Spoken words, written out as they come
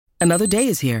Another day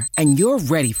is here, and you're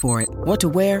ready for it. What to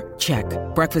wear? Check.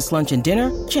 Breakfast, lunch, and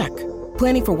dinner? Check.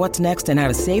 Planning for what's next and how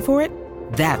to save for it?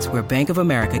 That's where Bank of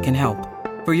America can help.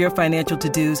 For your financial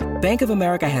to-dos, Bank of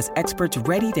America has experts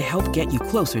ready to help get you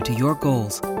closer to your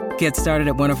goals. Get started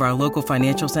at one of our local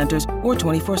financial centers or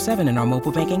 24/7 in our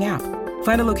mobile banking app.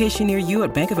 Find a location near you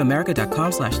at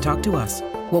bankofamerica.com/talktous.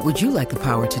 What would you like the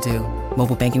power to do?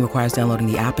 Mobile banking requires downloading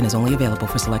the app and is only available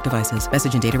for select devices.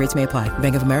 Message and data rates may apply.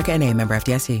 Bank of America N.A., member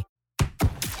FDIC.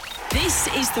 This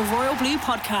is the Royal Blue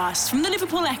Podcast from the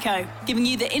Liverpool Echo, giving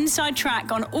you the inside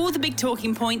track on all the big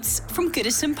talking points from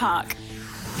Goodison Park.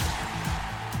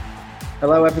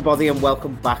 Hello everybody and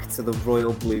welcome back to the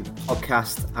Royal Blue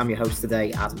Podcast. I'm your host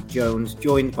today, Adam Jones,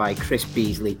 joined by Chris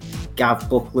Beasley, Gav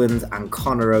Buckland and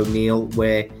Conor O'Neill,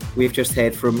 where we've just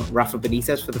heard from Rafa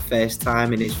Benitez for the first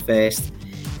time in his first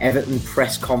Everton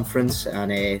press conference,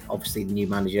 and obviously the new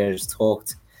manager has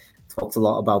talked a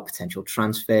lot about potential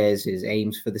transfers, his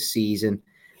aims for the season,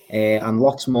 and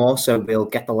lots more. So we'll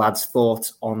get the lads'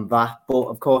 thoughts on that. But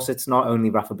of course, it's not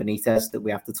only Rafa Benitez that we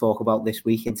have to talk about this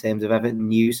week in terms of Everton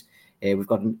news. We've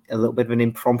got a little bit of an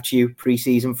impromptu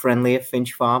pre-season friendly at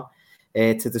Finch Farm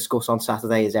to discuss on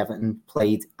Saturday as Everton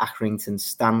played Accrington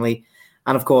Stanley.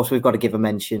 And of course, we've got to give a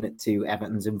mention to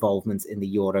Everton's involvement in the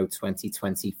Euro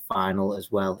 2020 final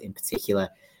as well, in particular,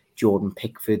 Jordan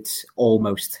Pickford's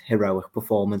almost heroic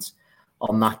performance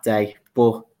on that day.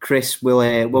 But Chris,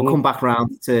 we'll come back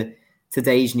around to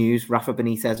today's news. Rafa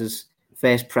Benitez's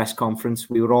first press conference.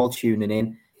 We were all tuning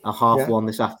in at half one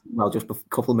this afternoon. Well, just a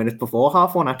couple of minutes before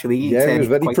half one, actually. He was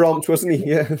very prompt, wasn't he?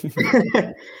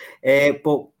 Yeah.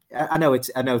 But I know it's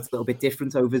a little bit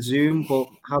different over Zoom. But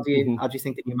how do you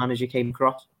think that your manager came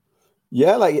across?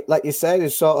 Yeah, like you said,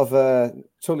 it's sort of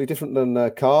totally different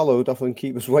than Carlo would often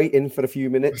keep us waiting for a few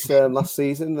minutes last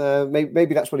season.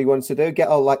 Maybe that's what he wanted to do, get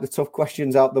all the tough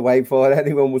questions out the way before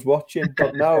anyone was watching.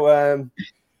 But no,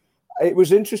 it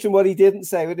was interesting what he didn't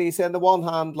say. What he said on the one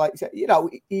hand,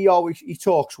 he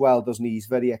talks well, doesn't he? He's a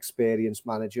very experienced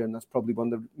manager, and that's probably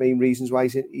one of the main reasons why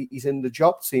he's in the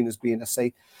job, seen as being a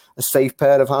safe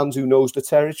pair of hands who knows the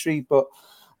territory. But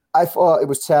I thought it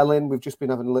was telling. We've just been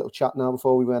having a little chat now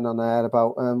before we went on air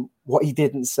about what he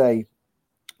didn't say.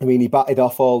 I mean, he batted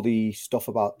off all the stuff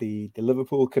about the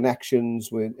Liverpool connections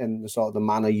in the sort of the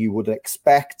manner you would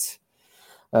expect,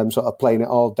 sort of playing it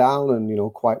all down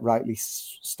and, quite rightly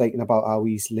stating about how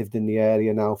he's lived in the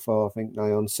area now for, I think, now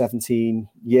on 17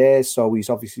 years. So he's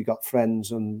obviously got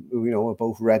friends and, are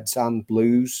both Reds and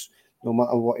Blues, no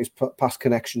matter what his past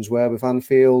connections were with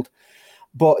Anfield.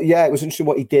 But yeah, it was interesting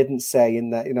what he didn't say in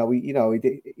that,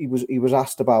 he was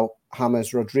asked about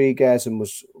James Rodriguez and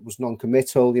was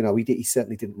non-committal. He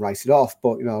certainly didn't write it off,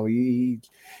 but he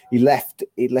left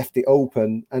it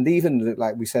open. And even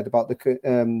like we said about the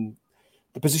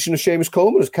position of Seamus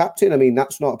Coleman as captain, I mean,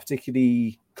 that's not a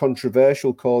particularly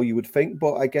controversial call, you would think,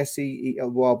 but I guess he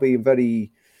while being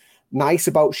very nice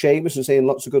about Seamus and saying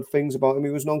lots of good things about him, he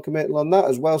was non-committal on that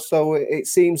as well. So it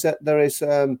seems that there is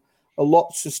a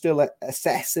lot to still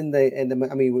assess in the.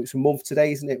 I mean, it's a month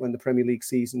today, isn't it, when the Premier League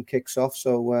season kicks off?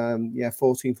 So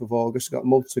 14th of August, got a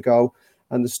month to go,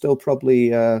 and there's still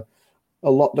probably a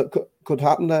lot that could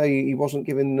happen there. He wasn't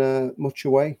giving much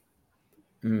away.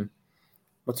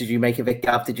 What did you make of it,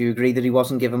 Gav? Did you agree that he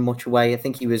wasn't giving much away? I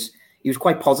think he was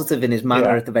quite positive in his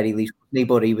manner at the very least, wasn't he?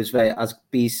 But he was very, as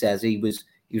Bees says, he was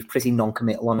pretty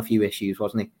non-committal on a few issues,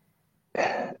 wasn't he?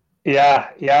 Yeah.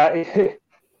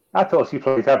 I thought he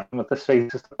played everything with the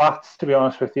straightest of bats, to be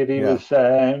honest with you.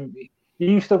 He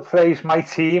used to praise my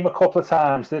team a couple of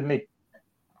times, didn't he?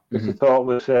 Which he thought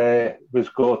was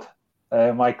good.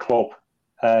 My club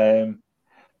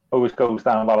always goes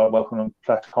down well at welcoming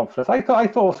press conference. I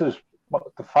thought it was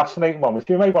the fascinating one, which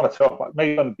you may want to talk about,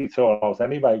 maybe on the tour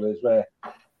anyway, was where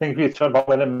I think we were talking about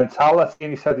winning mentality,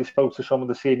 and he said he spoke to some of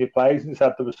the senior players and he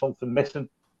said there was something missing.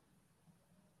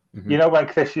 When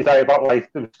Chris, you say about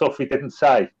the stuff he didn't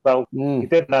say, well, he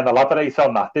didn't then elaborate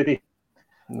on that, did he?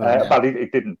 No. But he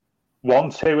didn't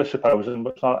want to, I suppose, and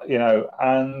it's not,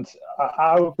 and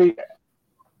I would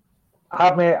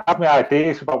have my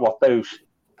ideas about what those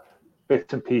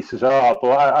bits and pieces are,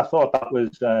 but I thought that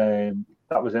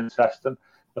was interesting.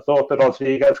 I thought the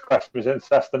Rodriguez question was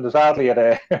interesting. There's hardly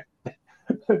a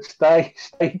stay,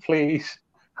 please,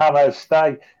 James,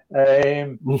 stay.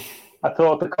 I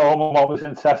thought the Coleman one was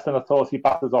interesting. I thought he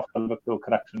batted off the Liverpool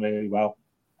connection really well,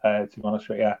 to be honest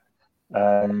with you.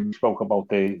 He spoke about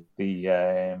the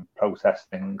process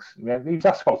things. He was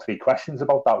asked about 3 questions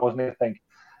about that, wasn't he? I think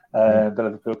the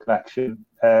Liverpool connection.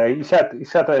 He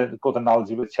said a good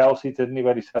analogy with Chelsea, didn't he?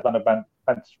 Where he said when I went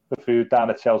for food down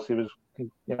at Chelsea, was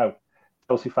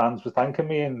Chelsea fans were thanking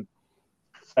me, and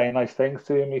saying nice things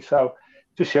to me. So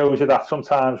just shows you that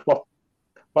sometimes what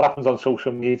happens on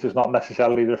social media is not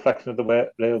necessarily the reflection of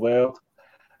the real world.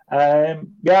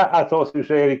 Yeah, I thought it was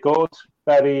really good.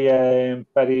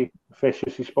 Very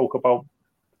officious. He spoke about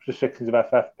restrictions of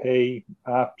FFP,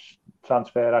 perhaps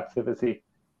transfer activity.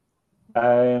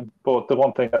 But the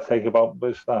one thing I take about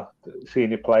was that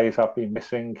senior players have been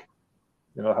missing.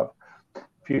 Have a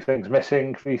few things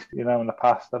missing. In the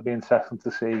past, I've been interested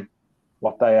to see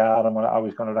what they are and how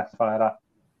he's going to rectify that.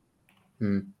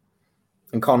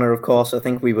 And Connor, of course, I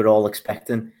think we were all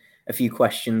expecting a few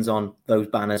questions on those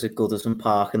banners at Goodison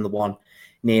Park and the one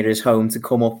near his home to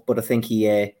come up, but I think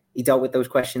he dealt with those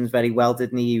questions very well,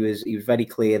 didn't he? He was very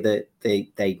clear that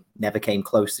they never came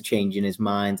close to changing his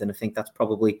mind, and I think that's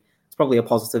probably a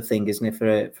positive thing, isn't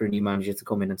it, for a new manager to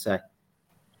come in and say?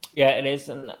 Yeah, it is.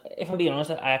 And if I'm being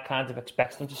honest, I kind of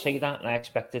expected him to say that, and I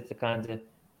expected the kind of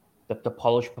the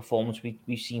polished performance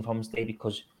we've seen from him today,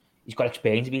 because he's got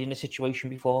experience being in a situation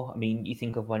before. I mean, you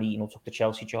think of when he took the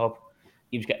Chelsea job,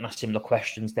 he was getting asked similar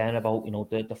questions then about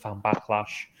the fan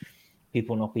backlash,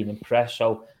 people not being impressed.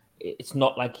 So it's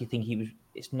not like you think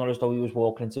it's not as though he was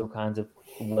walking into a kind of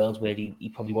world where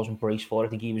he probably wasn't braced for it. I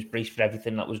think he was braced for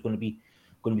everything that was going to be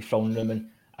thrown at him. And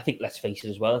I think, let's face it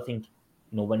as well, I think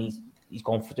when he's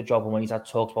gone for the job and when he's had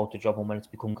talks about the job and when it's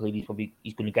become clear he's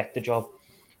going to get the job,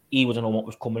 he wouldn't know what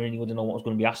was coming and he wouldn't know what was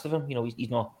going to be asked of him. He's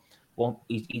not.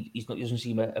 He doesn't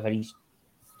seem he's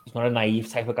not a naive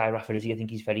type of guy, Rafa, is he? I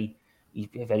think he's very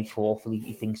thoughtful.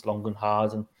 He thinks long and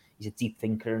hard, and he's a deep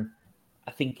thinker. And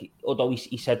I think, although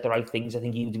he said the right things, I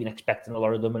think he would have been expecting a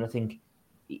lot of them. And I think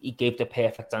he gave the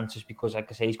perfect answers because, like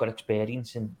I say, he's got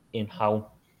experience in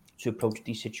how to approach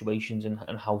these situations and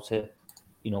how to,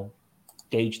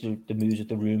 gauge the moves of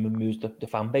the room and moves the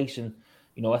fan base. And,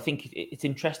 I think it's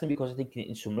interesting because I think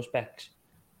in some respects,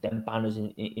 them banners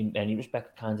in many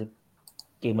respects kind of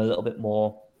gave him a little bit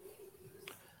more,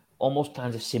 almost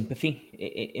kind of sympathy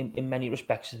in many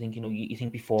respects. I think, you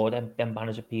think before them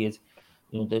banners appeared,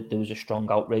 there was a strong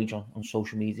outrage on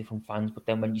social media from fans. But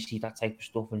then when you see that type of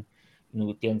stuff and,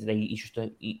 at the end of the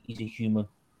day, he's a human.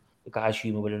 The guy's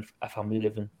human with a family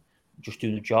living, just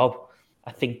doing a job.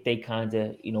 I think they kind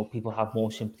of, people have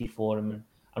more sympathy for him and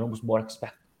almost more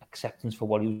acceptance for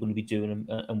what he was going to be doing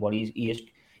and what he's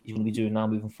going to be doing now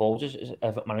moving forward as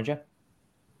Everton manager.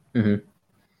 Mm-hmm.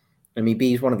 I mean,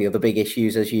 B's one of the other big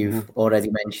issues, as you've already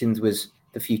mentioned, was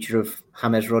the future of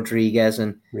James Rodriguez.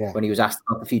 And when he was asked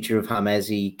about the future of James,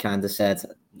 he kind of said,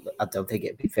 I don't think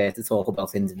it'd be fair to talk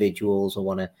about individuals. I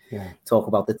want to talk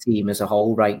about the team as a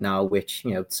whole right now, which,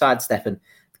 sidestepping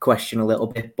the question a little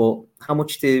bit. But how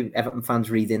much do Everton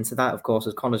fans read into that? Of course,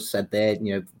 as Connor said there,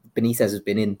 Benitez has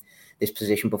been in this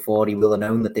position before. He will have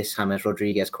known that this James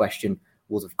Rodriguez question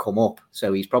would have come up.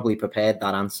 So he's probably prepared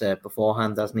that answer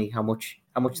beforehand, hasn't he? How much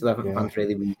do Everton fans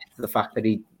really read into the fact that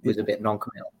he was a bit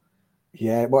non-committal?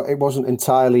 Yeah, well, it wasn't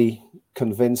entirely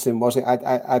convincing, was it?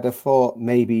 I'd have thought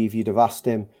maybe if you'd have asked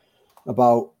him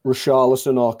about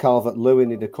Richarlison or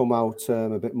Calvert-Lewin, he'd have come out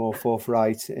a bit more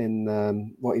forthright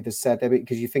in what he'd have said.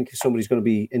 Because you think if somebody's going to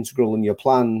be integral in your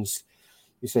plans,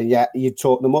 you say, you'd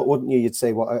talk them up, wouldn't you? You'd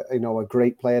say what a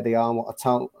great player they are, and what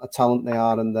a talent they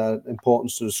are, and the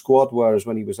importance to the squad. Whereas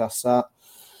when he was asked that,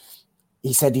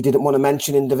 he said he didn't want to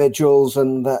mention individuals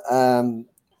and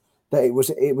that it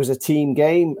was a team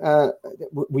game.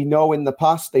 We know in the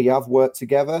past they have worked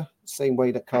together, same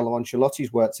way that Carlo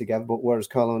Ancelotti's worked together. But whereas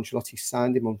Carlo Ancelotti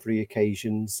signed him on 3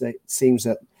 occasions, it seems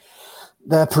that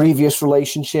their previous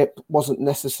relationship wasn't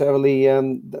necessarily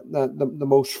the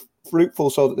most fruitful.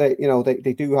 So that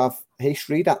they do have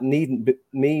history. That needn't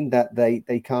mean that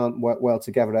they can't work well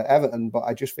together at Everton. But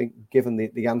I just think, given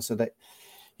the answer that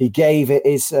he gave,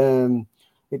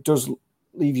 it does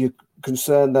leave you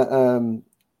concerned that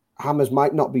James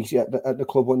might not be at the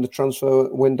club when the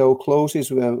transfer window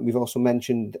closes. We've also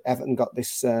mentioned Everton got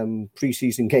this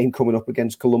pre-season game coming up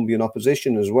against Colombian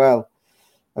opposition as well.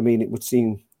 I mean, it would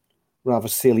seem rather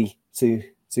silly to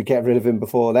get rid of him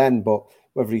before then, but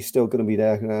whether he's still going to be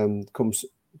there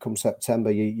come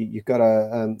September, you've got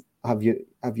to have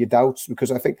your doubts,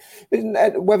 because I think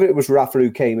whether it was Rafa who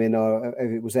came in or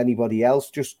if it was anybody else,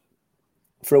 just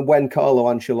from when Carlo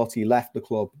Ancelotti left the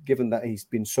club, given that he's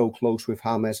been so close with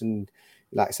James and,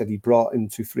 like I said, he brought him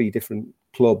to 3 different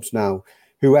clubs now,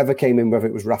 whoever came in, whether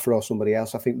it was Rafa or somebody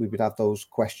else, I think we would have those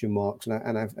question marks,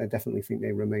 and I definitely think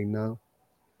they remain now.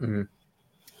 Mm-hmm.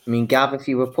 I mean, Gav, if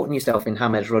you were putting yourself in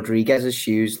James Rodriguez's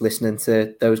shoes, listening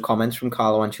to those comments from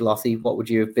Carlo Ancelotti, what would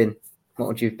you have been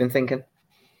thinking?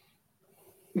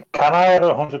 Can I have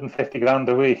 150 grand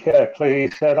a week?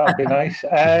 Please, that'd be nice.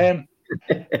 I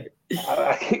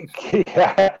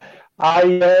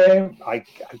I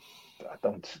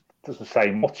don't. Doesn't say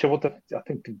much. I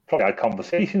think they probably had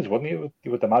conversations, wouldn't you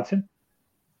would imagine.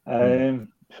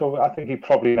 So I think he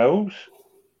probably knows.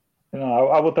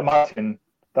 I would imagine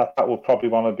that would probably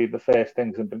want to be the first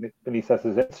things in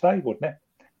Benitez's insight, wouldn't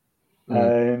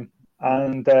it?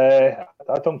 And I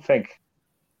don't think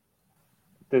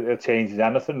that it changes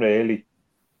anything really.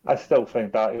 I still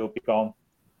think that he'll be gone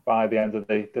by the end of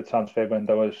the transfer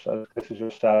window, as Chris has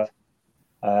just said.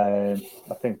 I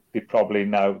think they probably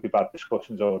know they've had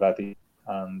discussions already,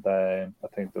 and I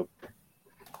think they'll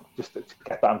just to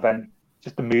get that event,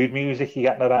 just the mood music you're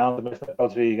getting around them, Mr.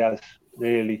 Rodriguez,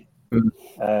 really. He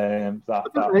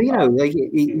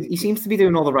seems to be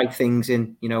doing all the right things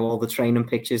in all the training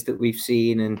pictures that we've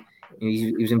seen, and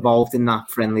he was involved in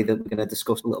that friendly that we're going to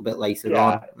discuss a little bit later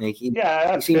on. He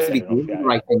seems to be doing the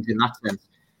right things in that sense.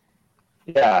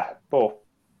 Yeah, but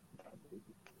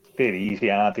very easy,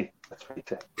 aren't they? Let's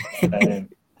face it.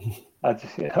 I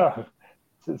just,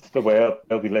 it's the world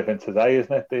we live in today,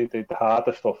 isn't it? The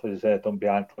harder stuff is done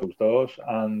behind closed doors,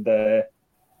 and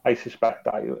I suspect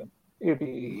that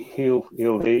he'll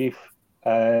leave.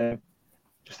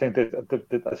 Just think that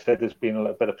as I said, there's been a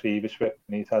little bit of previous with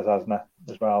Benitez, hasn't it,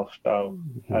 as well? So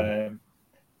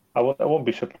I wouldn't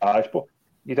be surprised, but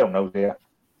you don't know, dear.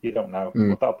 You don't know.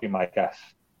 But that'll be my guess.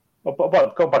 But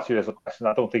going back to your question,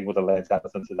 I don't think he would have learned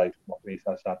anything today from what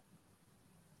Benitez said.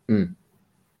 I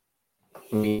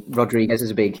mean, Rodriguez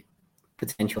is a big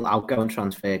potential outgoing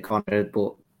transfer, Connor,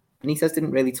 but Benitez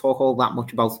didn't really talk all that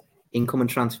much about incoming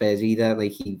transfers either.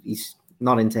 Like he's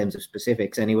not in terms of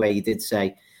specifics anyway. He did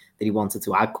say that he wanted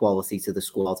to add quality to the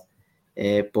squad,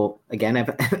 but again,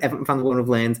 Everton fans won't have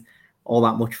learned all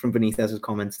that much from Benitez's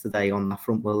comments today on that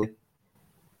front, will they?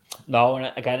 No,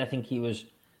 and again, I think he was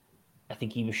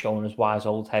showing his wise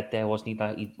old head there, wasn't he?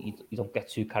 That you don't get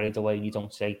too carried away and you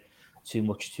don't say too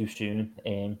much too soon.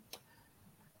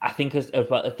 I think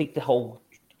the whole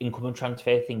incoming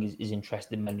transfer thing is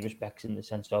interesting in many respects, in the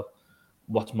sense of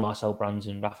what Marcel Brands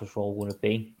and Rafa's role going to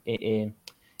be in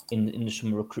the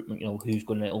summer recruitment. Who's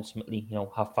going to ultimately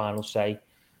have final say.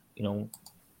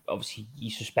 Obviously you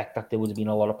suspect that there would have been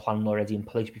a lot of planning already in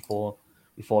place before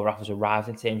Rafa's arrived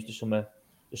in terms of the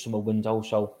summer window.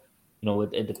 So are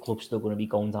the club still going to be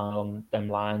going down on them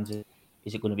lines?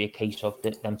 Is it going to be a case of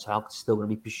them talks still going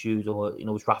to be pursued, or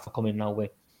is Rafa coming now with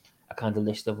a kind of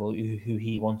list of who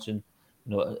he wants and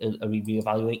a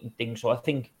re-evaluating things? So I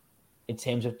think in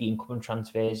terms of the incoming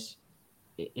transfers,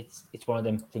 it's one of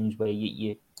them things where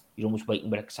you're almost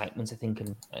waiting with excitement, I think,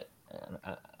 and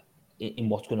in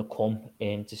what's going to come,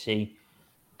 to see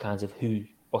kind of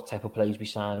what type of players we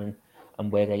sign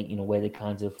and where they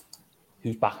kind of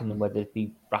who's backing them, whether it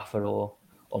be Rafa or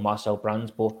Marcel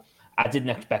Brands. But I didn't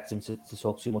expect him to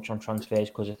talk too much on transfers,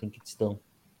 because I think it's still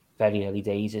very early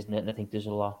days, isn't it? And I think there's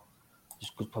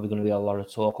probably going to be a lot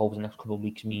of talk over the next couple of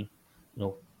weeks. I mean,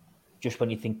 just when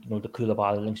you think the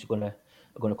Koulibaly links are going to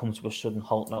come to a sudden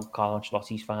halt now, Carlo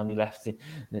Ancelotti's finally left.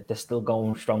 They're still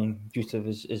going strong due to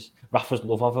his Rafa's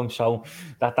love of him. So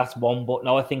that's one. But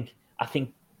no, I think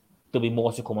there'll be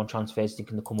more to come on transfers. I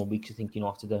think in the coming weeks. I think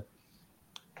after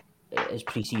as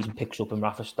pre-season picks up and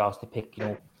Rafa starts to pick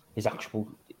his actual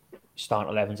start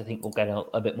 11s, I think we'll get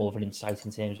a bit more of an insight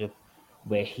in terms of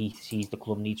where he sees the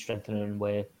club needs strengthening and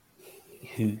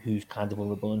who's kind of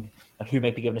vulnerable and who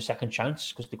may be given a second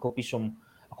chance, because there could be a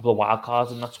couple of wild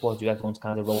cards in that squad who everyone's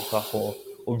kind of wrote off or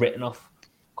written off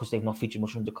because they've not featured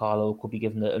much under Carlo, could be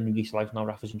given a new lease of life now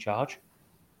Rafa's in charge.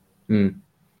 I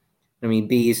mean,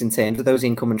 Bees, in terms of those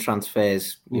incoming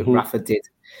transfers, Rafa did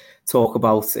talk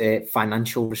about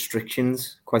financial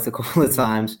restrictions quite a couple of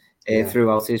times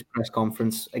throughout his press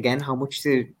conference. Again, how much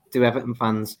do Everton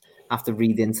fans have to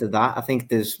read into that? I think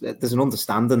there's an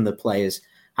understanding that players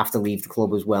have to leave the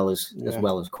club as well as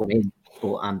come in,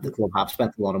 and the club have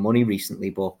spent a lot of money recently.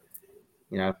 But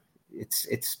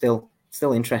it's still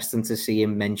interesting to see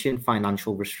him mention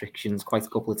financial restrictions quite a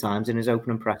couple of times in his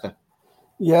opening presser.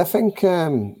 Yeah, I think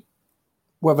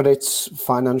whether it's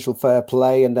financial fair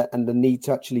play and the need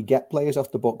to actually get players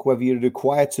off the book, whether you're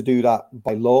required to do that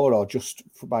by law or just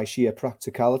by sheer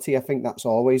practicality, I think that's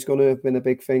always going to have been a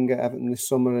big thing at Everton this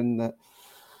summer, in that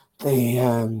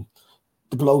the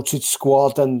bloated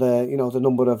squad and the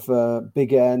number of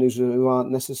big earners who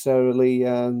aren't necessarily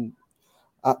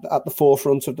at the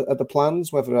forefront of the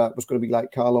plans, whether that was going to be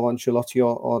like Carlo Ancelotti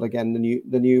or again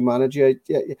the new manager.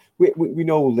 Yeah, we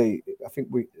know I think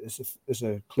there's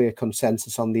a clear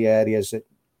consensus on the areas that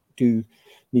do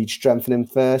need strengthening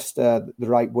first. The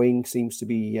right wing seems to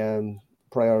be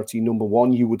priority number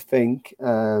one, you would think.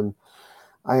 I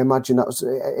imagine that was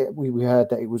we heard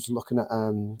that it was looking at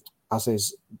as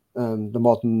is the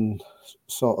modern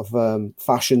sort of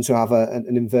fashion, to have an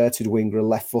inverted winger, a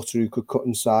left footer who could cut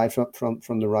inside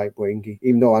from the right wing.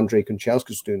 Even though Andrei Kanchelskis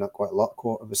was doing that quite a lot,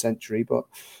 quarter of a century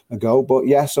ago. But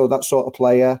yeah, so that sort of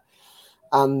player,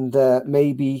 and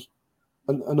maybe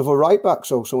another right back,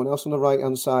 so someone else on the right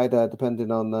hand side,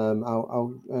 depending on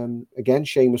how again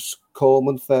Seamus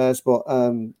Coleman fares. But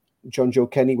John Joe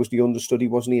Kenny was the understudy,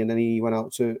 wasn't he? And then he went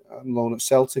out to loan at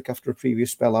Celtic after a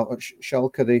previous spell out at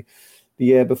Schalke the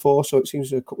year before. So it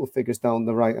seems a couple of figures down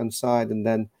the right hand side, and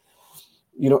then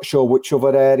you're not sure which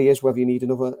other areas, whether you need a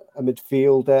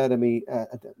midfielder,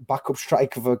 a backup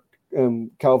striker for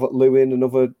Calvert-Lewin,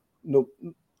 another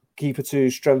keeper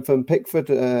to strengthen Pickford,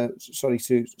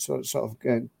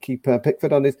 keep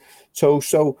Pickford on his toes.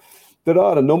 So there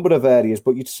are a number of areas,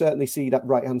 but you'd certainly see that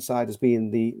right-hand side as being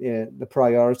the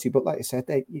priority. But like I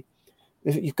said,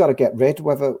 you've got to get rid,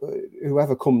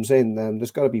 whoever comes in,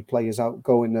 there's got to be players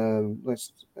outgoing.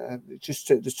 Just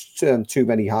too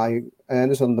many high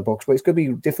earners on the books, but it's going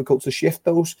to be difficult to shift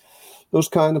those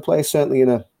kind of players, certainly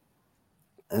in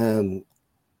a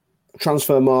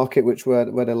transfer market where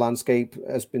the landscape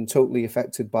has been totally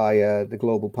affected by the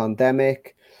global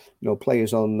pandemic.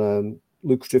 Players on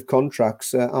lucrative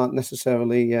contracts aren't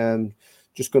necessarily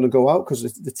just going to go out because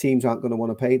the teams aren't going to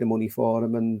want to pay the money for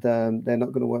them, and they're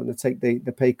not going to want to take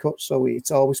the pay cut. So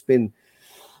it's always been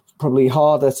probably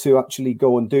harder to actually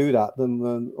go and do that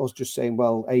than us just saying,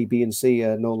 well, A, B, and C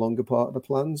are no longer part of the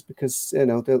plans, because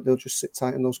they'll just sit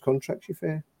tight in those contracts, you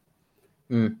fear.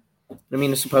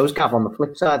 I suppose, Gav, on the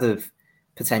flip side of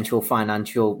potential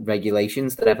financial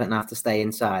regulations that Everton have to stay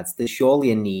inside, there's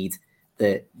surely a need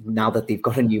that now that they've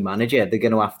got a new manager, they're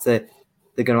going to have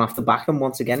to back him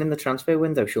once again in the transfer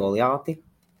window, surely, aren't they?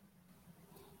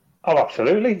 Oh,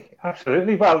 absolutely.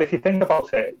 Well, if you think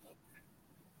about it,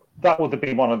 that would have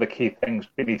been one of the key things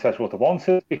Benitez would have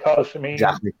wanted, because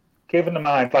exactly. Given the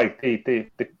mind, like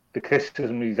the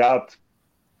criticism he's had,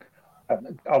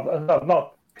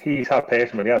 not he's had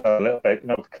personally, he has had a little bit,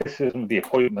 the criticism of the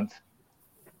appointment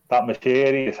that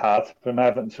Moshiri has had from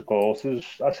Everton supporters.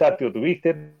 I said the other week,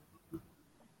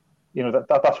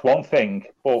 that's one thing,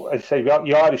 but as I say,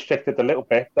 you are restricted a little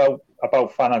bit though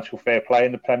about financial fair play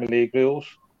in the Premier League rules.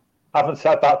 Having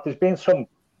said that, there's been some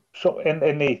in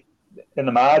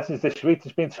the margins this week.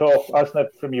 There's been talk, hasn't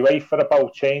it, from UEFA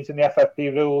about changing the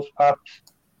FFP rules perhaps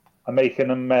and making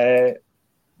them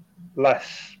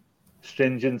less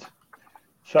stringent.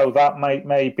 So that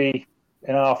may be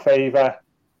in our favour.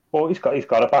 But he's got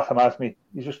to back him, hasn't he?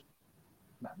 He's just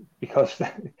because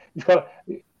he's got.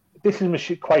 This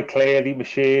is quite clearly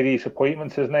Moshiri's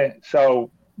appointment, isn't it?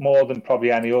 So more than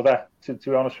probably any other, to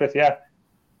be honest with you,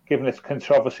 given its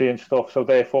controversy and stuff. So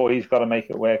therefore, he's got to make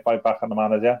it work by backing the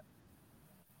manager.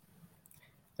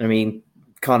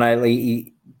 Connor,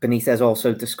 Benitez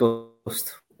also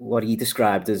discussed what he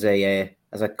described as a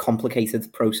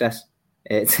complicated process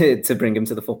to bring him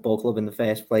to the football club in the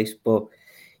first place. But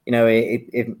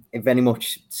it very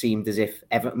much seemed as if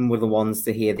Everton were the ones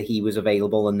to hear that he was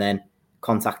available and then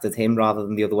contacted him rather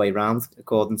than the other way around,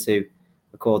 according to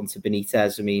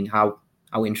Benitez.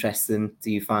 How interesting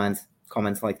do you find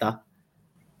comments like that?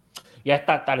 Yeah,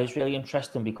 that is really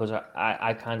interesting, because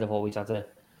I kind of always had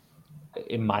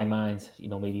in my mind,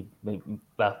 maybe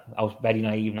well, I was very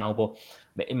naive now, but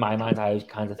in my mind, I always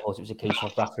kind of thought it was a case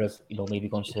of Rafa, maybe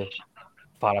going to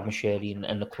Farhad Moshiri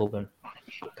and the club and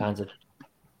kind of,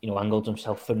 angled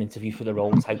himself for an interview for the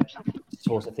role type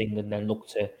sort of thing, and then look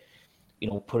to,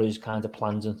 put his kind of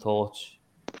plans and thoughts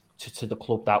to the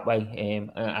club that way. And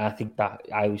I think that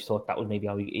I always thought that was maybe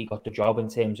how he got the job, in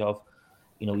terms of,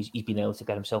 he's been able to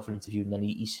get himself an interview, and then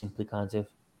he simply kind of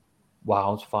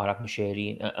wowed Farhad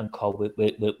Moshiri and co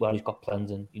where he's got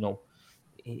plans, and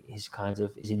his kind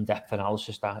of his in-depth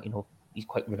analysis that he's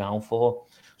quite renowned for.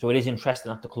 So it is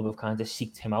interesting that the club have kind of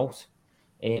seeked him out,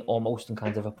 almost, and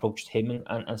kind of approached him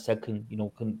and said, can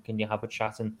you have a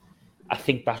chat? And I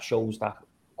think that shows that,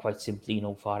 quite simply,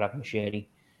 Farhad Moshiri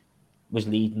was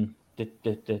leading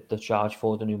the charge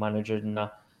for the new manager, and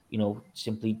that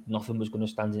simply nothing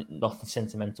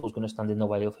sentimental was going to stand in the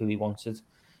way of who he wanted.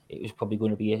 It was probably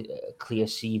going to be a clear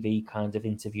CV kind of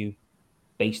interview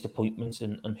based appointments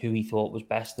and who he thought was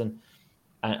best, and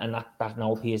that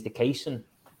now appears the case. And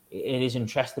it is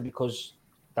interesting, because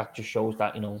that just shows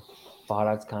that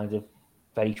Farhad's kind of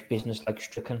very business-like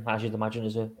stricken, as you'd imagine,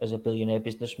 as a billionaire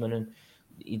businessman, and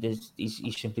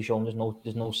he's simply shown there's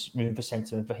no room for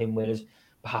sentiment for him, whereas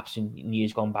perhaps in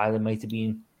years gone by there might have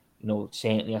been,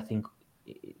 certainly I think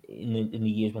in the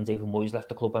years when David Moyes left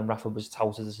the club and Rafa was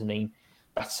touted as a name,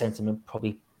 that sentiment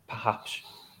probably perhaps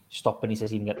stopped when he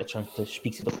says he didn't get the chance to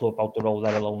speak to the club about the role,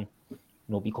 let alone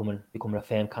becoming a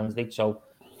firm candidate. So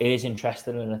it is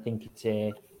interesting, and I think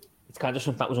it's kind of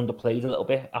something that was underplayed a little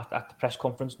bit at the press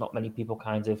conference. Not many people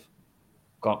kind of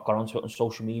got onto it on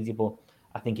social media, but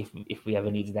I think if we ever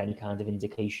needed any kind of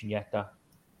indication yet that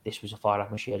this was a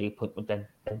Farhad Moshiri appointment, then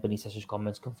Benitez's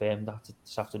comments confirmed that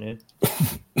this afternoon.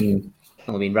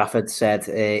 Well, I mean, Rafa said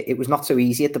it was not so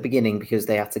easy at the beginning because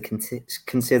they had to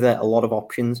consider a lot of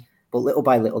options, but little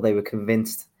by little they were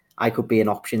convinced I could be an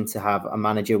option to have a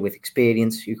manager with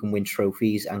experience who can win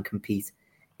trophies and compete.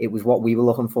 It was what we were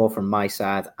looking for from my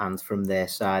side and from their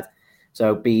side.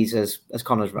 So Bees, as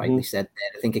Connor's rightly said,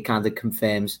 I think it kind of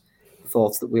confirms the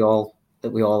thoughts that we all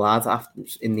had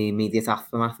in the immediate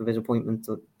aftermath of his appointment,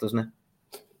 doesn't it?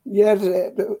 Yeah,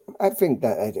 I think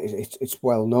that it's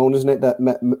well known, isn't it,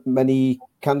 that many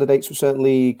candidates were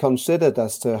certainly considered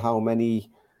as to how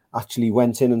many actually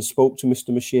went in and spoke to Mr.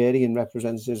 Moshiri and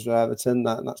representatives of Everton.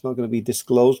 That's not going to be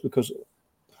disclosed, because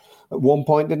at one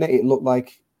point, didn't it looked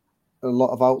like a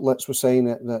lot of outlets were saying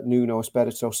that Nuno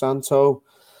Espirito Santo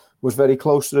was very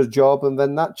close to the job, and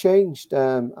then that changed.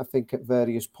 I think at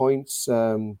various points,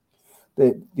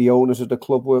 the owners of the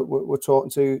club were talking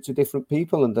to different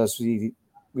people, and as the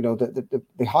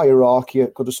hierarchy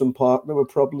at Goodison Park, there were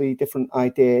probably different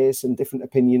ideas and different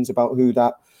opinions about who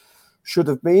that should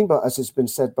have been. But as it's been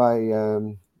said by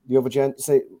the other gents,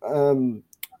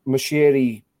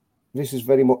 Moshiri, this is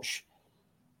very much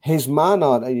his man.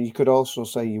 And you could also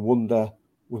say you wonder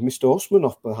with Mr.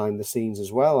 Usmanov behind the scenes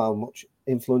as well, how much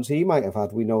influence he might have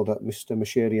had. We know that Mr.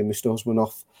 Moshiri and Mr.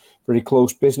 Usmanov very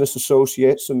close business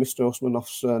associates, and Mr.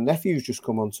 Usmanov's nephew's just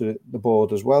come onto the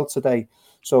board as well today.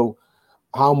 So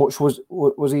how much was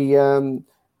he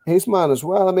his man as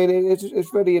well? I mean, it's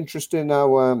very interesting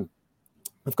now.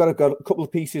 I've got a couple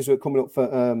of pieces that are coming up for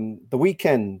the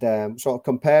weekend, sort of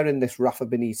comparing this Rafa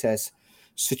Benitez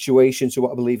situation to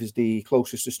what I believe is the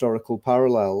closest historical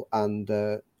parallel, and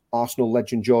Arsenal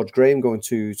legend George Graham going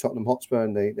to Tottenham Hotspur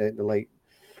in the late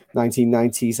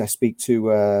 1990s. I speak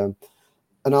to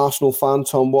an Arsenal fan,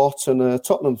 Tom Watt, and a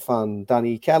Tottenham fan,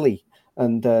 Danny Kelly.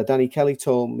 And Danny Kelly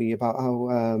told me about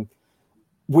how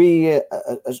we,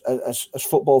 as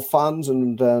football fans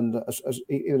and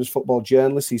even as football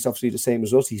journalists, he's obviously the same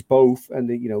as us. He's both, and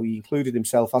he included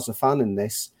himself as a fan in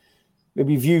this.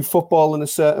 Maybe view football in a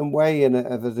certain way, and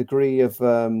a degree of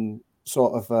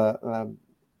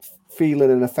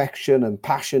feeling and affection and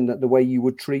passion, that the way you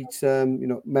would treat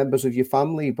members of your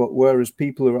family. But whereas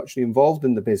people who are actually involved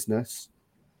in the business,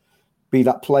 be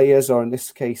that players or in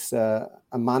this case a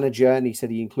manager, and he said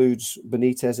he includes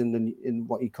Benitez in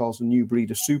what he calls the new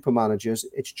breed of super managers.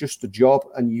 It's just a job,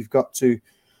 and you've got to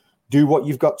do what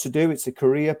you've got to do. It's a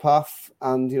career path,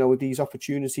 and with these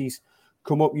opportunities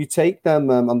come up, you take them.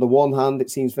 On the one hand, it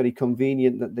seems very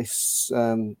convenient that this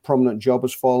prominent job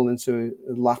has fallen into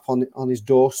a lap on his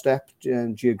doorstep,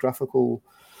 geographical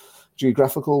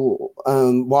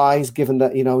wise, given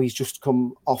that he's just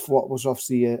come off what was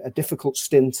obviously a difficult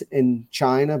stint in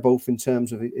China, both in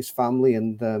terms of his family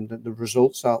and the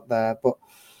results out there. But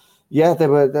yeah, there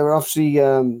were obviously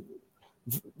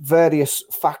various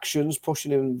factions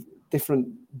pushing in different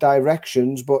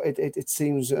directions, but it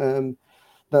seems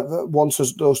that once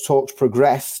those talks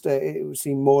progressed, it would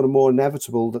seem more and more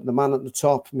inevitable that the man at the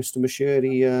top, Mr.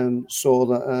 Moshiri,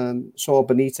 saw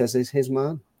Benitez as his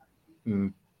man.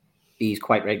 He's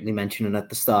quite rightly mentioning at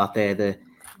the start there the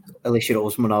Alisher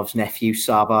Usmanov's nephew,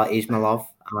 Sarvar Ismailov,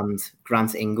 and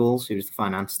Grant Ingles, who's the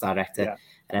finance director,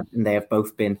 and they have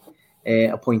both been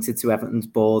appointed to Everton's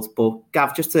board. But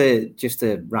Gav, just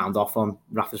to round off on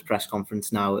Rafa's press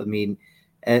conference now, I mean,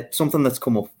 something that's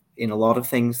come up in a lot of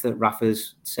things that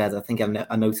Rafa's said. I think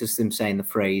I noticed him saying the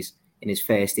phrase in his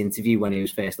first interview when he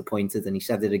was first appointed, and he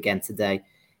said it again today.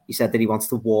 He said that he wants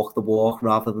to walk the walk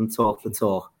rather than talk the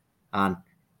talk. And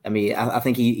I mean, I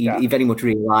think he very much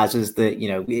realises that,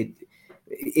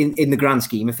 in the grand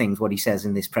scheme of things, what he says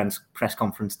in this press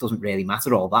conference doesn't really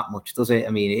matter all that much, does it?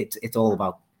 I mean, it's all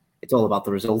about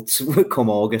the results come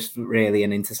August, really,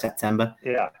 and into September.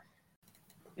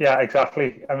 Yeah,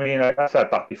 exactly. I mean, I said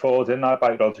that before, didn't I,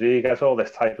 about Rodriguez, all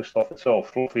this type of stuff. It's all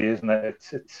fluffy, isn't it?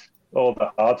 It's all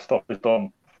the hard stuff is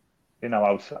done,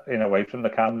 away from the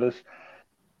cameras.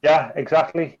 Yeah,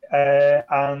 exactly.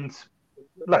 And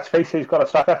let's face it, he's got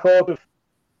a track record of,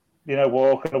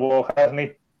 walking the walk, hasn't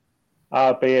he?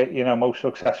 Albeit, most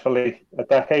successfully a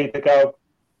decade ago.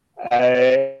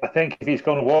 I think if he's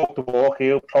going to walk the walk,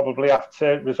 he'll probably have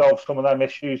to resolve some of them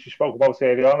issues you spoke about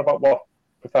earlier on, about what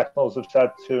professionals have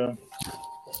said to him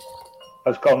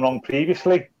has gone wrong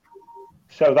previously.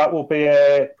 So that will be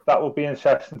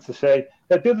interesting to see.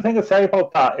 The other thing I'd say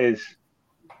about that is,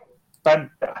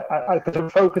 because I'm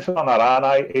focusing on that, aren't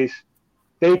I, is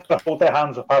they've got to hold their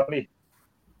hands up, haven't they?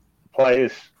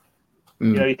 Players.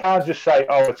 You know, you can't just say,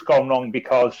 oh, it's gone wrong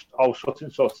because, oh, such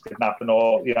and such didn't happen,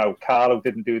 or, you know, Carlo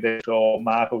didn't do this, or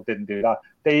Marco didn't do that.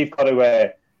 They've got to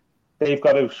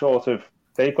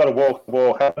walk the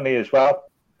walk, haven't they, as well?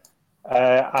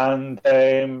 So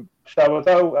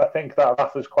although I think that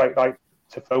Rafa's quite right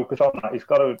to focus on that,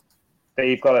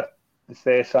 they've got to, it's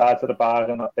their side of the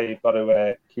bargain that they've got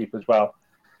to keep as well.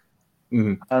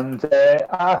 And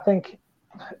I think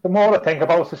the more I think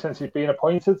about it since he's been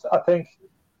appointed, I think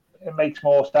it makes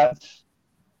more sense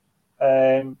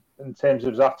in terms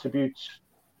of his attributes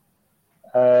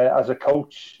as a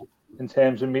coach, in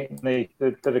terms of meeting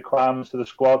the requirements of the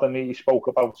squad. And he spoke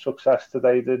about success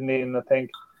today, didn't he? And I think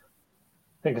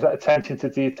his attention to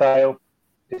detail,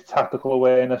 his tactical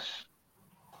awareness,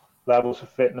 levels of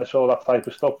fitness, all that type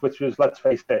of stuff, which was, let's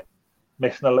face it,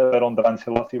 missing a little bit under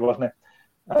Ancelotti, wasn't it?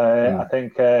 I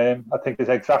think is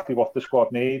exactly what the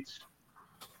squad needs.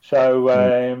 So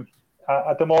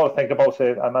the more I think about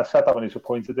it, and I said that when he was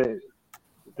appointed,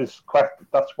 that's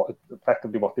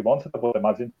effectively what they wanted, I would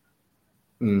imagine,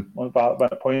 when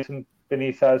appointing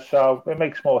Benitez. So it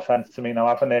makes more sense to me now. I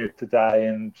haven't heard it today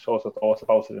and sort of thought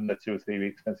about it in the 2 or 3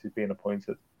 weeks since he's been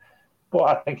appointed. But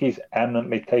I think he's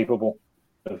eminently capable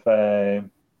of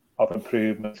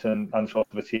improvements and sort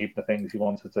of achieving the things he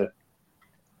wanted to.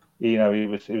 You know, he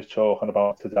was talking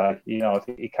about today. You know, I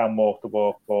think he can walk the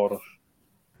walk for us.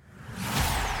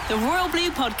 The Royal Blue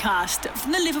Podcast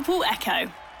from the Liverpool Echo.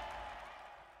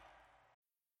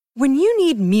 When you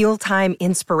need mealtime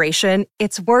inspiration,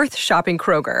 it's worth shopping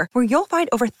Kroger, where you'll find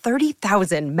over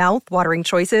 30,000 mouth-watering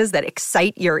choices that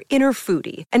excite your inner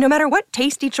foodie. And no matter what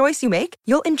tasty choice you make,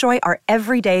 you'll enjoy our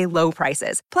everyday low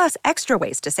prices, plus extra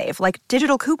ways to save, like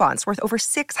digital coupons worth over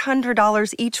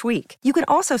 $600 each week. You can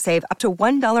also save up to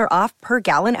 $1 off per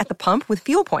gallon at the pump with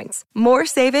fuel points. More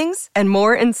savings and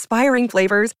more inspiring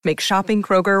flavors make shopping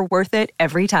Kroger worth it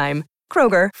every time.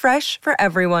 Kroger, fresh for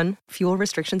everyone. Fuel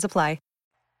restrictions apply.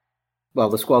 Well,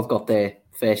 the squad got their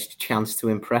first chance to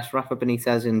impress Rafa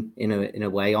Benitez in a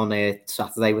way on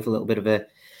Saturday with a little bit of a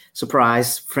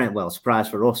surprise for us,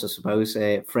 I suppose.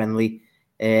 Friendly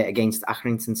against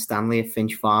Accrington Stanley at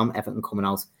Finch Farm. Everton coming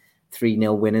out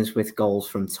 3-0 winners with goals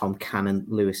from Tom Cannon,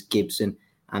 Lewis Gibson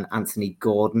and Anthony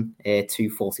Gordon. 2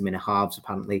 40-minute halves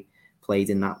apparently played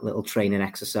in that little training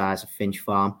exercise at Finch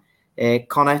Farm.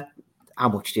 Connor, how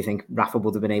much do you think Rafa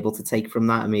would have been able to take from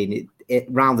that? I mean, it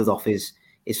rounded off his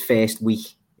first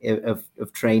week of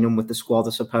training with the squad, I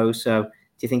suppose. So do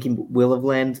you think he will have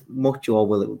learned much, or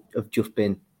will it have just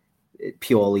been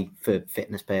purely for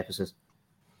fitness purposes?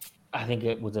 I think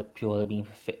it would have purely been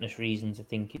for fitness reasons. I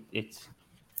think it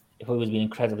was been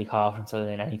incredibly hard to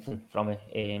learn anything from it.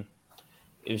 It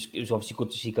was obviously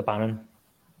good to see Cabanan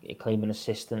claim an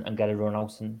assist and get a run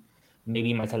out, and maybe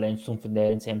he might have learned something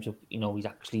there in terms of, you know, he's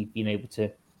actually been able to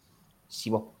see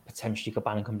what potentially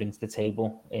Cabanan can bring to the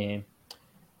table.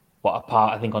 But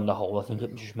apart, I think on the whole, I think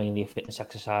it was just mainly a fitness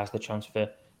exercise, the chance for,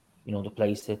 you know, the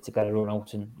players to get a run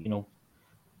out, and, you know,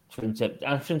 for him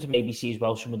to maybe see as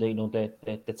well some of the, you know,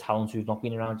 the talents who've not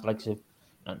been around, like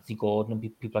Anthony Gordon and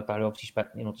people like that, who obviously spent,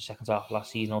 you know, the second half of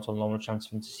last season out on loan, a chance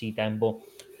for him to see them. But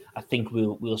I think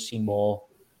we'll see more.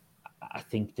 I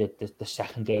think that the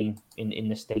second game in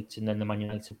the States, and then the Man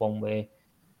United one, where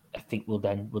I think we'll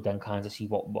then kind of see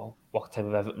what type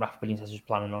of Everton Rafa Benitez is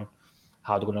planning on,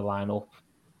 how they're going to line up,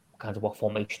 kind of what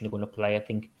formation they're going to play. I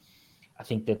think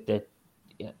that the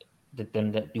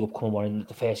upcoming one in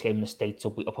the first game in the States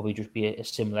will probably just be a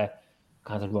similar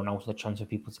kind of run out, of the chance for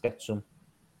people to get some,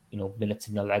 you know, minutes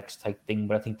in the legs type thing.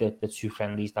 But I think that the 2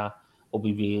 friendlies that will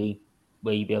be really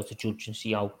where you'll be able to judge and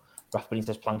see how Rafa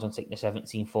Benitez plans on taking the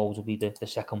 17 forwards. Will be the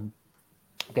second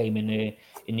game in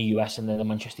the US, and then the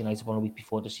Manchester United one a week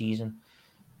before the season,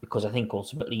 because I think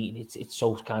ultimately it's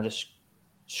so kind of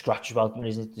scratch about them,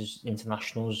 isn't it? There's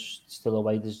internationals still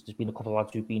away. There's been a couple of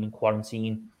lads who've been in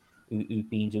quarantine, who've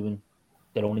been doing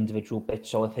their own individual bits.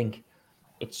 So I think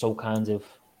it's so kind of,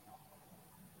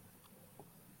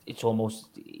 it's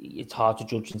hard to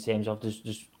judge in terms of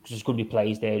there's going to be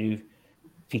players there who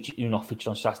not featured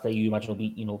on Saturday. You imagine will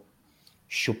be, you know,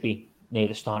 should be near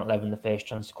the starting 11, the first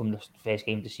chance to come the first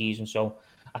game of the season. So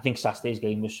I think Saturday's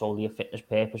game was solely a fitness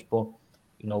purpose, but,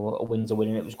 you know, a win's a win,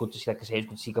 and it was good to see, like I say, it was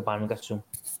good to see Cabanan get some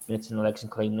minutes in the legs and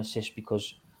claim an assist,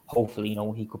 because hopefully, you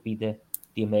know, he could be the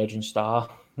emerging star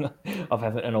of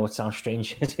Everton. I know it sounds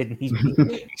strange, he's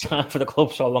signed for the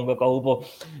club so long ago,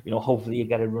 but, you know, hopefully you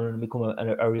get a run and become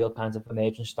a real kind of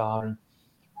emerging star, and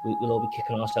we'll all be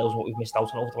kicking ourselves what we've missed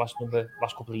out on over the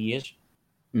last couple of years.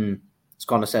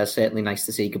 Connor says, certainly nice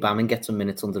to see Gbamin get some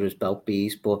minutes under his belt,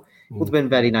 Bees, but would have been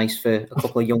very nice for a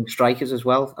couple of young strikers as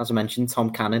well. As I mentioned,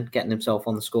 Tom Cannon getting himself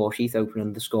on the score sheet,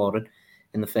 opening the scoring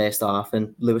in the first half,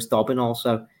 and Lewis Dobbin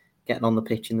also getting on the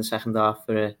pitch in the second half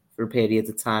for a period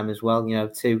of time as well. You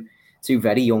know, two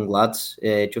very young lads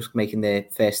just making their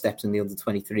first steps in the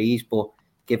under-23s, but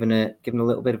given a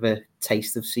little bit of a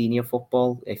taste of senior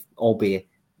football, if albeit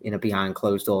in a behind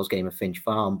closed doors game of Finch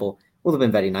Farm, but would have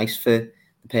been very nice for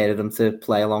the pair of them to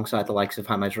play alongside the likes of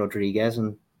James Rodriguez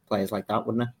and players like that,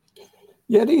 wouldn't it?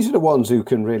 Yeah, these are the ones who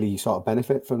can really sort of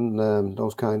benefit from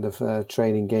those kind of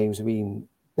training games. I mean,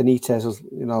 Benitez,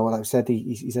 you know, like I said,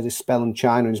 he's had his spell in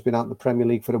China and he's been out in the Premier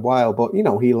League for a while, but, you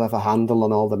know, he'll have a handle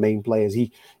on all the main players.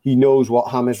 He knows what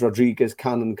James Rodriguez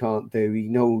can and can't do. He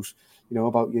knows, you know,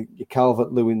 about your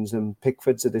Calvert-Lewins and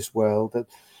Pickfords of this world.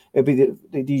 It'll be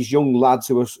these young lads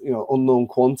who are, you know, unknown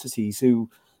quantities who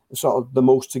are sort of the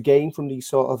most to gain from these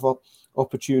sort of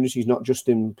opportunities, not just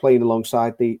in playing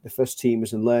alongside the first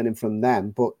teamers and learning from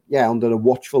them, but yeah, under a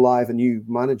watchful eye of a new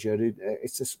manager,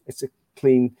 it's a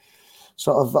clean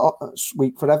sort of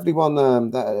week for everyone.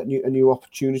 A new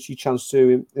opportunity, chance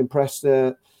to impress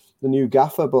the new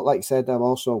gaffer. But like you said, I'm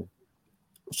also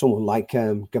someone like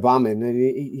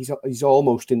Gbamin. He's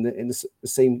almost in the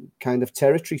same kind of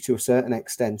territory to a certain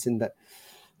extent, in that,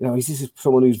 you know, he's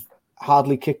someone who's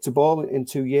hardly kicked a ball in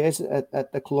 2 years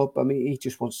at the club. I mean, he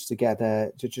just wants to get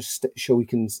to just show he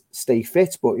can stay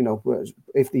fit. But, you know,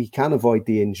 if he can avoid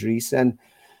the injuries, then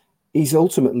he's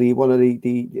ultimately one of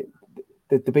the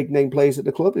big name players at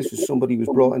the club. This was somebody who was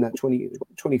brought in at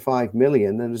 25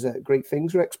 million, and there's great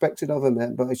things were expected of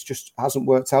him, but it just hasn't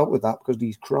worked out with that because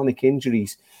these chronic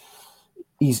injuries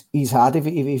he's had. If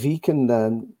he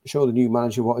can show the new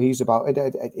manager what he's about,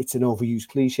 it's an overused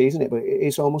cliche, isn't it? But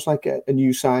it's almost like a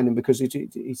new signing, because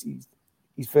he's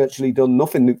virtually done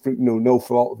nothing, no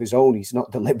fault of his own. He's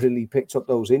not deliberately picked up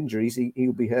those injuries.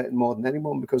 He'll be hurting more than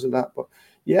anyone because of that. But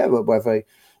yeah, whether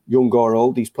young or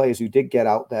old, these players who did get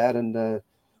out there and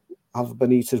have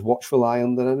Benitez watchful eye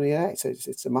on them, yeah,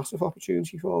 it's a massive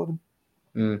opportunity for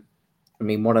them. I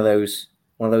mean, one of those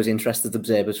interested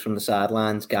observers from the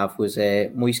sidelines, Gav, was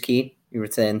Moise Kean, who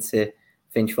returned to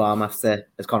Finch Farm after,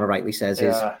 as Connor rightly says,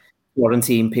 his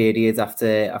quarantine period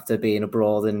after being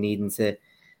abroad and needing to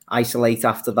isolate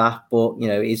after that. But, you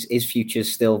know, his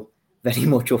future's still very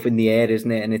much up in the air,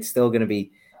 isn't it? And it's still going to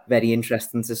be very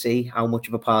interesting to see how much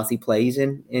of a part he plays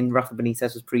in Rafa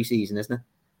Benitez's pre-season, isn't it?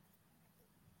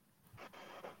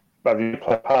 Whether he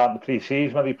plays a part in the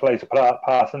pre-season, whether he plays a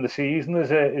part in the season is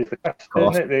the question,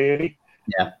 isn't it, really?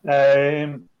 Yeah.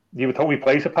 You would hope he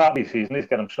plays a part in the season. He's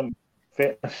getting some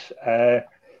fitness.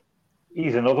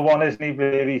 He's another one, isn't he,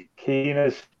 really keen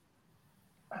as,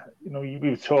 you know, we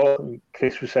were talking,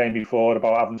 Chris was saying before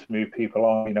about having to move people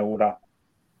on, you know,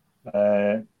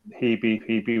 that he'd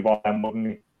be one of them, wouldn't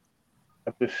he?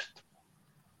 I'm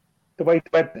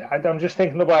just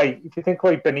thinking the way, if you think the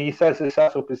way Benitez has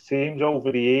set up his teams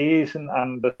over the years and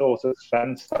the sort of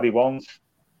sense that he wants,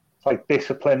 it's like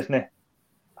discipline, isn't it?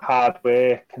 Hard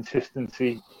work,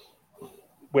 consistency,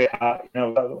 with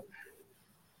the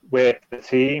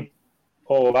team,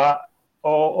 all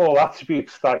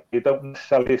attributes that you don't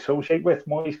necessarily associate with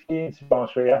Moise Kean, to be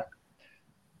honest with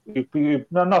you.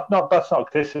 That's not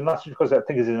criticism. That's because I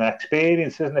think it's an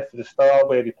experience, isn't it, for the start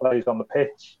where he plays on the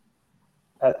pitch.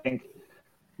 I think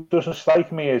it doesn't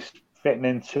strike me as fitting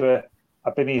into a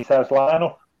Benitez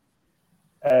lineup.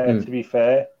 To be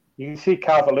fair, you can see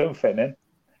Calvert-Lewin fitting in.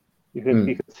 You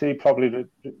could see probably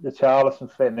the Charleston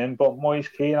fitting in, but Moise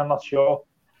Kean, I'm not sure.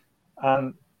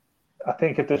 And I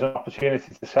think if there's an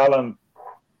opportunity to sell him,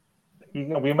 you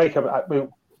know,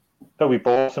 though we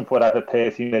bought him for whatever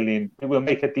 30 million, we will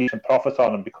make a decent profit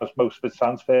on him because most of the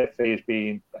transfer fee is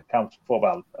being accounted for.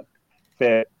 Well, a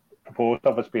fair proportion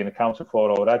of it's being accounted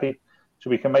for already, so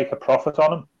we can make a profit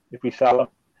on him if we sell him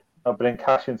and bring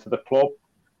cash into the club.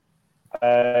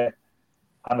 And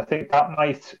I think that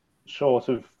might sort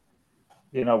of,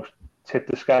 you know, tip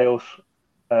the scales.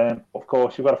 Of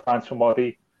course, you've got to find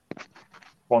somebody who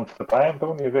wants to buy him,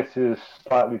 don't you? Which is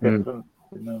slightly different.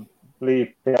 You know,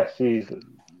 leave PSG's a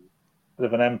bit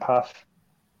of an impasse.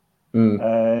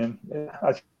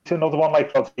 It's another one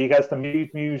like Rodriguez. The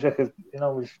music is, you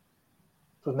know,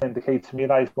 doesn't indicate to me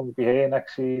that he's going to be here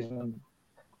next season, and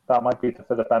that might be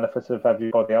for the benefit of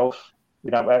everybody else,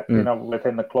 you know,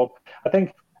 within the club. I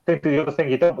think the other thing,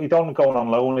 you don't go on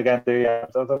loan again, do you? I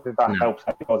don't think that helps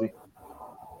anybody.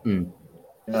 You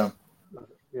know,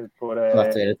 but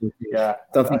that's it. yeah,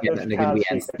 don't think Everton are going to be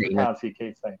entertaining. Can't see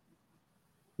Keith thing.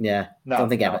 Yeah, no, don't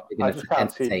think Everton are going to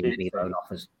entertain any of their own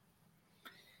offers.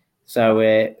 So,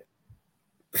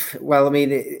 well, I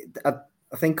mean,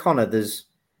 I think Connor,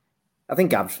 I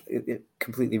think Gav's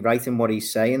completely right in what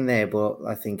he's saying there, but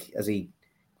I think, as he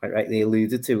quite rightly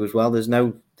alluded to as well, there's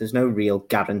no real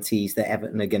guarantees that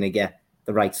Everton are going to get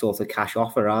the right sort of cash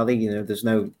offer, are they? There's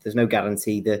no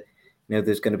guarantee that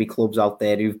there's going to be clubs out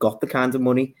there who've got the kind of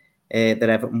money that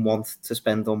Everton want to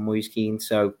spend on Moise Kean.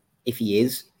 So if he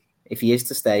is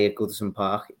to stay at Goodison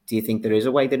Park, do you think there is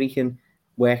a way that he can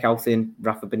work out in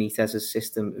Rafa Benitez's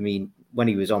system? I mean, when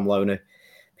he was on loan at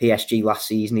PSG last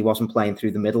season, he wasn't playing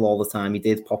through the middle all the time. He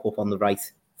did pop up on the right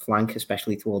flank,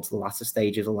 especially towards the latter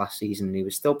stages of last season, and he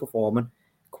was still performing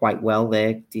quite well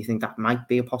there. Do you think that might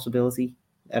be a possibility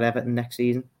at Everton next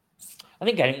season? I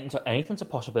think anything's a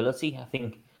possibility. I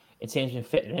think in terms of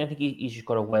fitting, I think he's just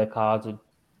got to work hard and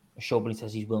show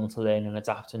Benitez he's willing to learn and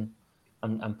adapt and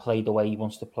play the way he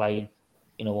wants to play,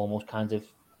 and almost kind of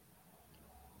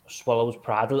swallow his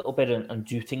pride a little bit and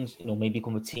do things, maybe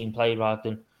become a team player rather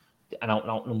than an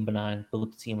out number 9,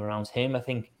 build the team around him, I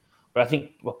think. But I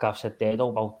think what Gav said there, though,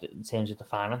 about in terms of the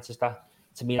finances, that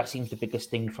to me, that seems the biggest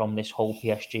thing from this whole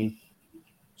PSG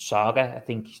saga. I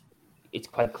think it's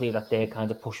quite clear that they're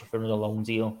kind of pushing for another loan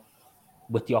deal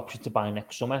with the option to buy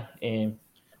next summer,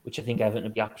 which I think Everton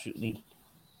would be absolutely,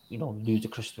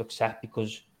 ludicrous to accept,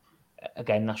 because,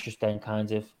 again, that's just then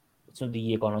kind of, it's another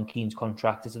year gone on Keane's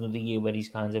contract. It's another year where he's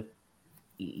kind of,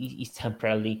 he's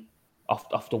temporarily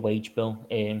off the wage bill.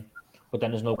 But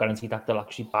then there's no guarantee that they'll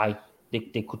actually buy.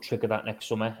 They could trigger that next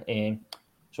summer.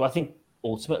 So I think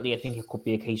ultimately, it could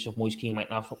be a case of Moise Kean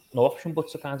might have no option but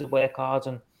to kind of work hard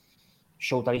and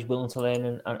show that he's willing to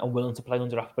learn and willing to play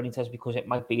under Rafa Benitez, because it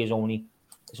might be the only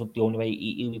way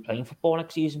he'll be playing football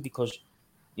next season, because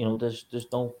there's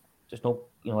no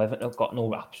Everton have got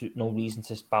no reason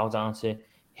to bow down to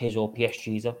his or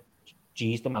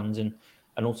PSG's demands and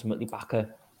ultimately back a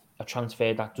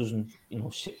transfer that doesn't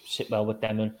sit well with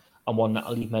them and one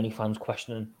that'll leave many fans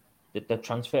questioning the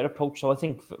transfer approach. So I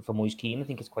think for Moise Kean, I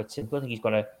think it's quite simple. I think he's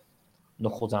got to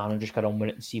knuckle down and just get on with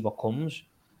it and see what comes.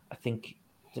 I think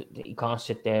that he can't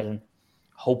sit there and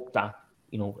hope that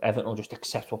Everton will just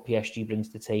accept what PSG brings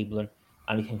to the table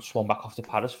and he can swan back off to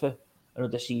Paris for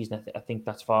another season. I think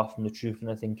that's far from the truth, and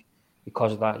I think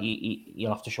because of that,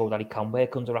 he'll have to show that he can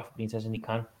work under Rafa Benitez and he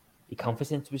can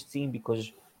fit into his team,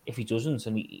 because if he doesn't,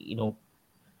 and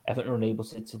Everton are unable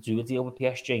to do a deal with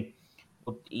PSG,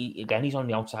 but he's on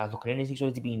the outside looking in. He's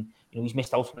already been, he's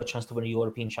missed out on the chance to win a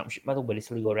European Championship medal with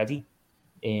Italy already.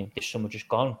 This summer just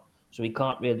gone, so he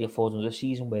can't really afford another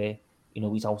season where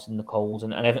he's out in the cold,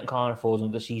 and Everton can't afford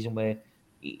another season where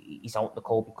he's out in the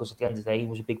cold, because at the end of the day, he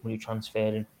was a big money transfer,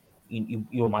 and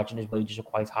you imagine his wages are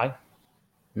quite high.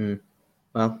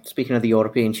 Well, speaking of the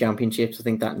European Championships, I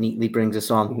think that neatly brings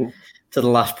us on to the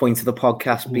last point of the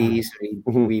podcast, Bees.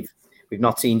 We've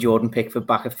not seen Jordan Pickford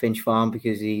back at Finch Farm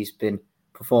because he's been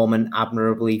performing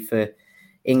admirably for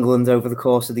England over the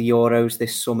course of the Euros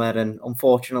this summer, and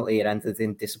unfortunately it ended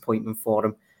in disappointment for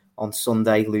him on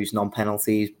Sunday, losing on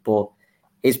penalties. But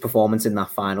his performance in that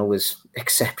final was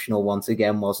exceptional once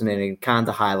again, wasn't it? It kind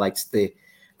of highlights the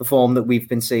form that we've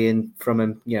been seeing from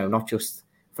him, not just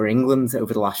for England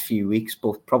over the last few weeks,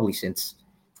 but probably since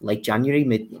late January,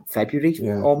 mid-February,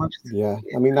 almost. Yeah,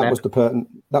 I mean that was the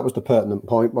pertinent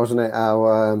point, wasn't it?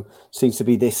 How seems to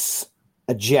be this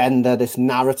agenda, this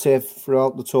narrative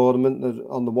throughout the tournament. That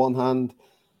on the one hand,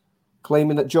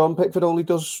 claiming that John Pickford only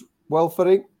does well for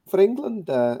England,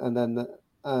 and then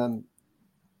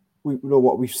we know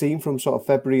what we've seen from sort of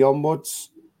February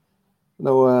onwards.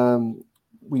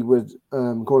 We were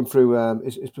going through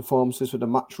his performances for the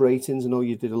match ratings. I know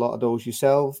you did a lot of those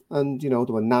yourself, and there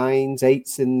were 9s,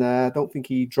 8s in there. I don't think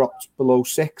he dropped below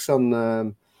 6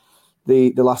 on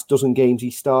the last dozen games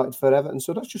he started for Everton.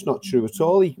 So that's just not true at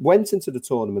all. He went into the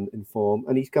tournament in form,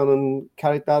 and he's gone and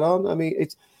carried that on. I mean,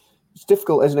 it's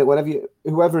difficult, isn't it?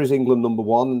 Whoever is England number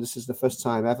one, and this is the first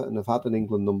time Everton have had an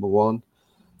England number one,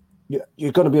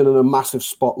 you're going to be under a massive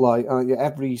spotlight, aren't you?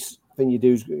 Everything you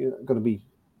do is going to be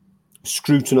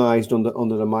scrutinised under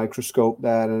the microscope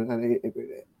there, and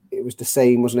it was the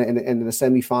same, wasn't it, in the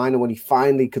semi-final when he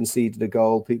finally conceded a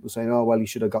goal. People saying, "Oh well, he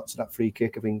should have got to that free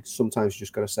kick." I mean, sometimes you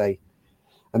just got to say,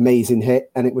 "Amazing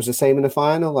hit," and it was the same in the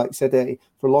final. Like I said,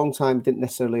 for a long time, didn't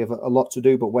necessarily have a lot to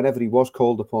do, but whenever he was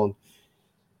called upon,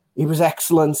 he was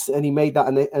excellent, and he made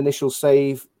that initial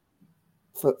save,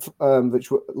 which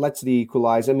led to the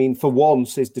equaliser. I mean, for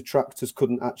once, his detractors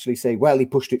couldn't actually say, well, he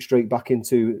pushed it straight back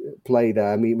into play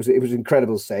there. I mean, it was an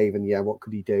incredible save, and what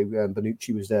could he do?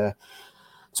 Bonucci was there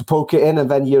to poke it in,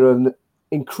 and then you're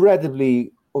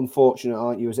incredibly unfortunate,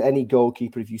 aren't you, as any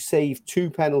goalkeeper, if you save 2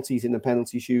 penalties in a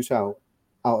penalty shootout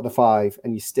out of the 5,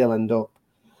 and you still end up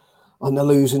on the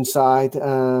losing side.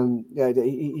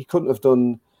 He couldn't have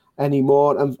done any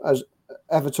more. And as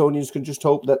Evertonians can just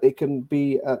hope that it can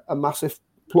be a massive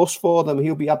plus for them.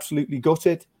 He'll be absolutely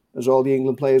gutted, as all the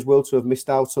England players will, to have missed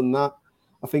out on that.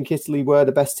 I think Italy were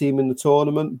the best team in the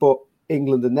tournament, but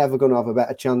England are never going to have a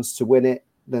better chance to win it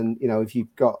than, if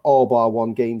you've got all bar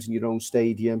one games in your own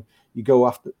stadium. You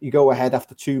go ahead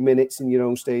after 2 minutes in your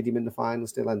own stadium in the final,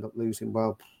 still end up losing.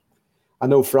 Well, I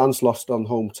know France lost on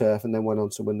home turf and then went on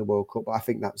to win the World Cup, but I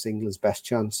think that's England's best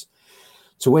chance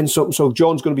to win something. So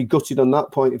John's going to be gutted on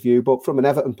that point of view. But from an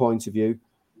Everton point of view,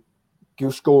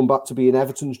 just going back to being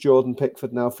Everton's Jordan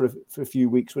Pickford now for a few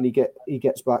weeks when he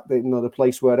gets back, the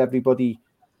place where everybody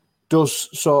does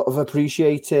sort of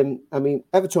appreciate him. I mean,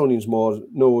 Evertonians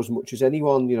know as much as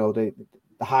anyone, the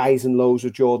highs and lows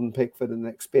of Jordan Pickford and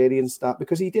experienced that,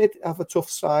 because he did have a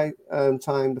tough time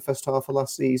the first half of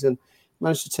last season.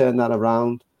 Managed to turn that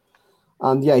around.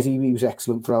 And yeah, he was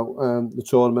excellent throughout the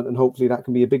tournament, and hopefully that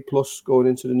can be a big plus going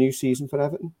into the new season for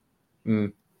Everton.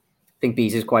 I think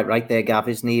Bees is quite right there, Gav,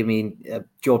 isn't he? I mean,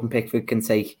 Jordan Pickford can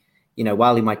take,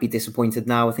 while he might be disappointed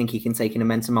now, I think he can take an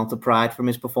immense amount of pride from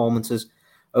his performances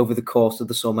over the course of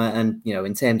the summer. And,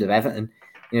 in terms of Everton,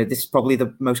 this is probably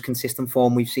the most consistent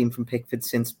form we've seen from Pickford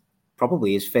since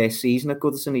probably his first season at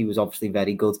Goodison. He was obviously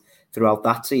very good throughout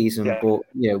that season. Yeah. But,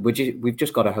 we've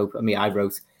just got to hope. I mean, I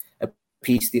wrote a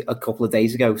piece a couple of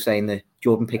days ago saying that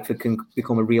Jordan Pickford can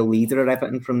become a real leader at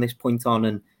Everton from this point on.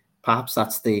 And perhaps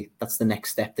that's the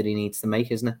next step that he needs to make,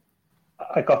 isn't it?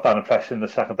 I got that impression in the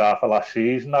second half of last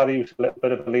season that he was a little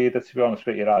bit of a leader, to be honest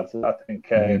with you, Raz. I think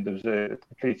there was a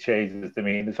complete change in his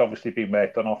demeanour. There's obviously been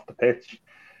work done off the pitch.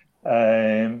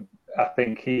 I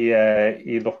think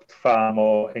he looked far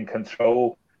more in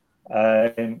control.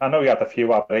 I know he had a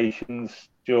few aberrations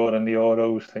during the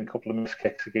Euros. I think a couple of missed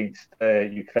kicks against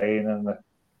Ukraine and a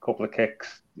couple of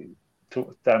kicks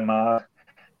to Denmark,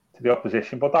 to the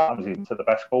opposition, but that was even to the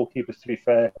best goalkeepers, to be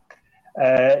fair.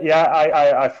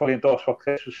 I fully endorse what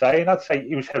Chris was saying. I'd say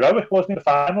he was heroic, wasn't he? The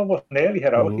final was nearly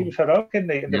heroic. He was heroic in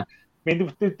the I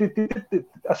mean,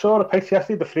 I saw a picture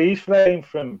yesterday, the freeze frame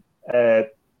from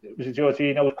was it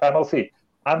Jorginho's penalty,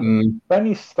 and when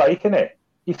he's striking it,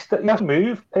 he hasn't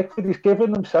moved. Pickford, he's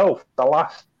given himself the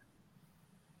last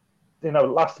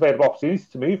available opportunity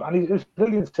to move, and it was a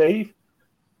brilliant save.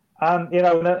 And in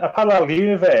a parallel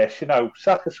universe,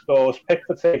 Saka scores,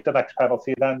 Pickford takes the next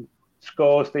penalty, and then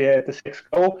scores the sixth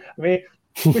goal. I mean,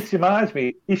 which reminds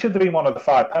me, he should have been one of the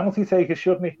 5 penalty takers,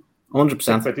 shouldn't he?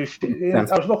 100%.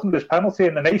 I was looking at his penalty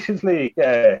in the Nations League.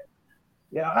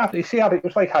 You see how it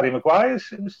was like Harry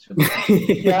Maguire's. It was,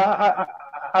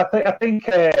 I think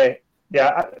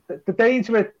the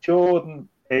danger with Jordan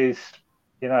is,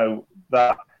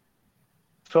 that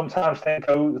sometimes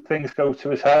things go to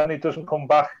his head and he doesn't come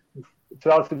back. It's a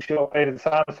relatively short period of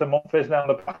time. It's a month, isn't it, on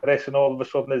the back of this, and all of a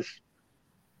sudden he's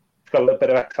got a little bit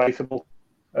of excitable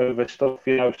over stuff,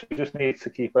 so he just needs to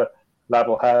keep a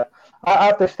level head.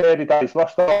 At this 30 days, he's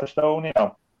lost half a stone,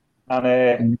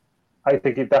 and I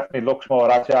think he definitely looks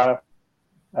more agile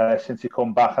since he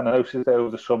come back, and I noticed it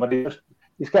over the summer.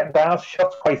 He's getting down to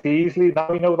shots quite easily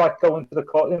now, like going to the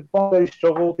court. One day he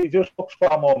struggled, he just looks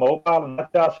far more mobile and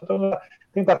agile. So I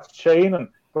think that's training,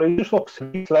 but he just looks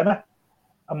slimmer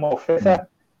and more fitter.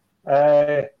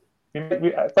 When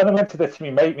I went to this to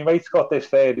my mate's got this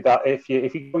theory that if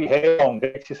you go your hair long,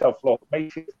 it makes yourself look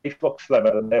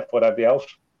slimmer and therefore everybody else.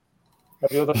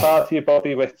 Every other part of your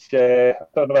body, which I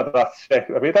don't know whether that's.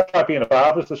 I mean, that's like being a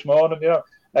barber's this morning, but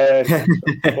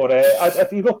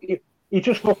he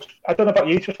just looks. I don't know about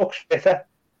you, he just looks fitter,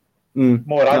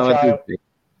 more agile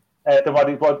than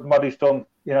what he's done.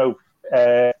 For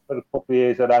a couple of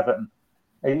years at Everton.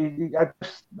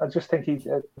 I just think he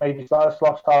maybe lost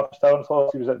half a stone. I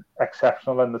thought he was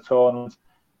exceptional in the tournament.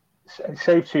 He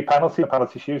saved 2 penalty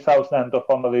shootouts and end up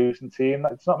on the losing team.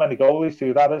 It's not many goalies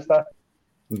do that, is there?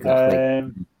 Exactly.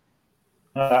 And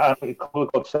a couple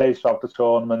of good saves throughout the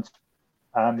tournament.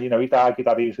 And, he'd argue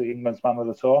that he was England's man of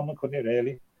the tournament, couldn't he,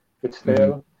 really? But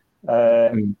still,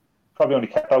 probably only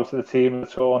kept out of the team in the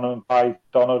tournament by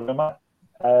Donnarumma.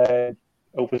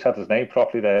 Hope I said his name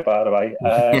properly there, by the way.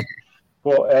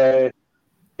 But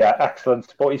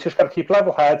excellent. But he's just got to keep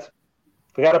level head,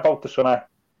 forget about the summer,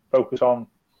 focus on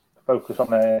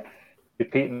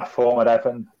repeating that form at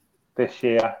Everton this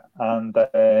year. And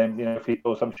if he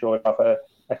does, I'm sure he'll have an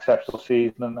exceptional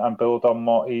season and build on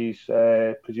what he's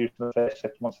produced in the first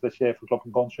 6 months of this year for club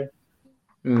and country.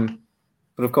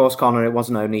 But of course, Connor, it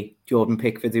wasn't only Jordan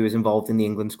Pickford who was involved in the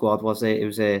England squad, was it? It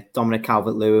was Dominic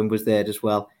Calvert-Lewin was there as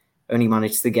well. Only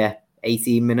managed to get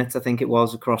 18 minutes, I think it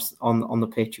was, across on the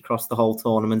pitch across the whole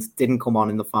tournament. Didn't come on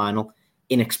in the final.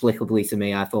 inexplicably to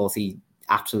me, I thought he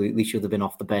absolutely should have been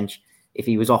off the bench. If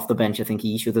he was off the bench, I think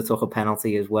he should have took a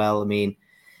penalty as well. I mean,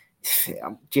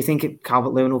 do you think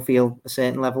Calvert-Lewin will feel a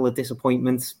certain level of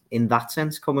disappointment in that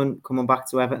sense coming back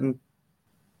to Everton?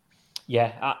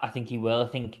 Yeah, I think he will. I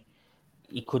think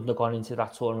he couldn't have gone into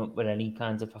that tournament with any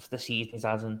kind of the season he's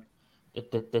had, and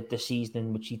the season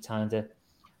in which he kind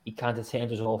of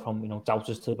turned us all from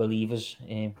doubters to believers.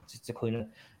 To coin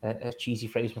a cheesy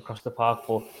phrase from across the park,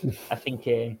 but I think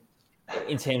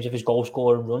in terms of his goal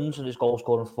scoring runs and his goal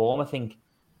scoring form, I think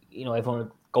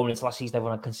everyone going into last season,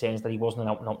 everyone had concerns that he wasn't an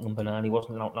out and out number 9. He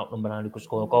wasn't an out and out number 9 who could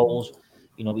score goals.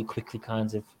 We quickly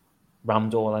kind of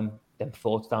rammed all them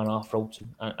thoughts down our throats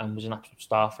and was an absolute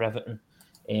star for Everton.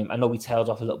 I know we tailed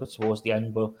off a little bit towards the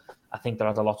end, but I think that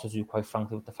had a lot to do, quite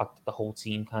frankly, with the fact that the whole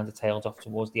team kind of tailed off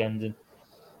towards the end. And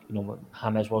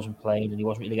James wasn't playing, and he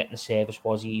wasn't really getting the service.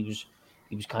 Was he?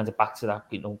 He was kind of back to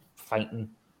that, fighting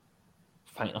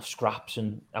off scraps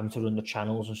and having to run the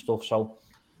channels and stuff. So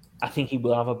I think he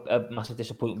will have a massive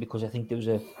disappointment, because I think there was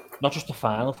not just a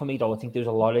final for me though. I think there was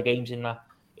a lot of games in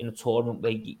the tournament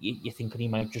where you're thinking he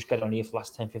might just get on here for the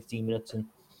last 10-15 minutes and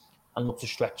look to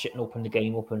stretch it and open the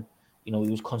game up. And he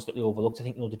was constantly overlooked. I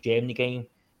think the Germany game,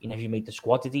 he never made the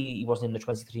squad, did he? He wasn't in the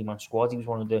 23-man squad. He was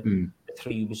one of the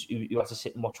three who had to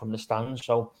sit and watch from the stands.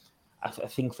 So I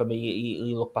think for me,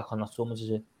 he look back on that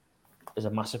tournament as a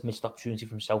massive missed opportunity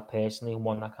for himself personally, and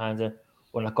one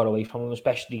that got away from him,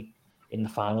 especially in the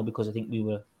final, because I think we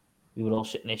were all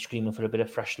sitting there screaming for a bit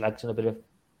of fresh legs and a bit of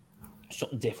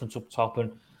something different up top,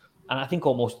 and I think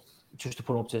almost just to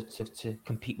put him up to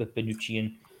compete with Bonucci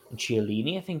and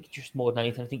Chiellini. I think just more than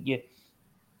anything, I think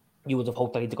you would have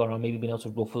hoped that he'd gone on, maybe been able to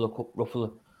ruffle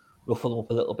him up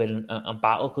a little bit and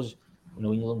battle, because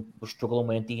England were struggling,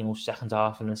 weren't they? Second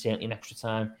half and then certainly in extra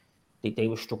time, they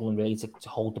were struggling really to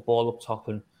hold the ball up top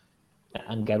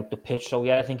and get up the pitch. So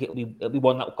yeah, I think it'll be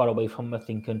one that got away from him, I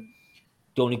think. And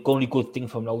the only good thing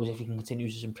for him now is if he can continue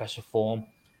his impressive form,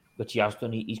 which he has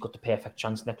done. He's got the perfect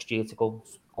chance next year to go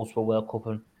to a World Cup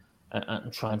and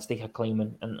try and stake a claim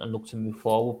and look to move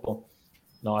forward. But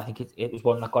no, I think it was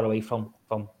one that got away from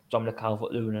Dominic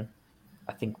Calvert-Lewin, and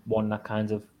I think one that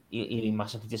kind of he'd be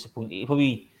massively disappointed.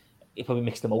 It probably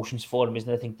mixed emotions for him, isn't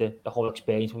it? I think the whole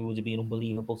experience would have been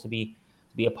unbelievable to be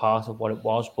a part of what it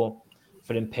was, but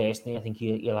for him personally, I think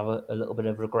he'll have a little bit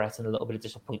of regret and a little bit of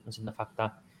disappointment in the fact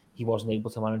that he wasn't able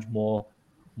to manage more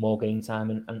game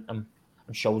time and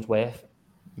show his worth.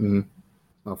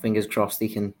 Well, fingers crossed he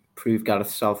can prove Gareth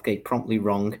Southgate promptly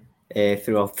wrong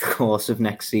throughout the course of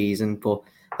next season. But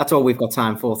that's all we've got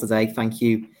time for today. Thank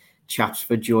you, chaps,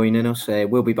 for joining us.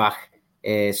 We'll be back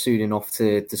soon enough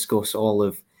to discuss all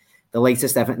of the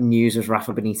latest Everton news as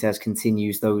Rafa Benitez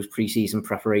continues those pre-season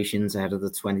preparations ahead of the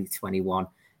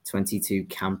 2021-22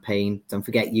 campaign. Don't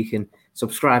forget you can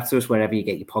subscribe to us wherever you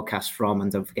get your podcasts from,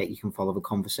 and don't forget you can follow the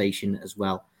conversation as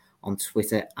well on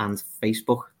Twitter and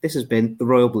Facebook. This has been the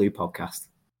Royal Blue Podcast.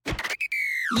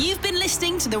 You've been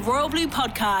listening to the Royal Blue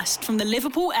Podcast from the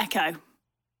Liverpool Echo.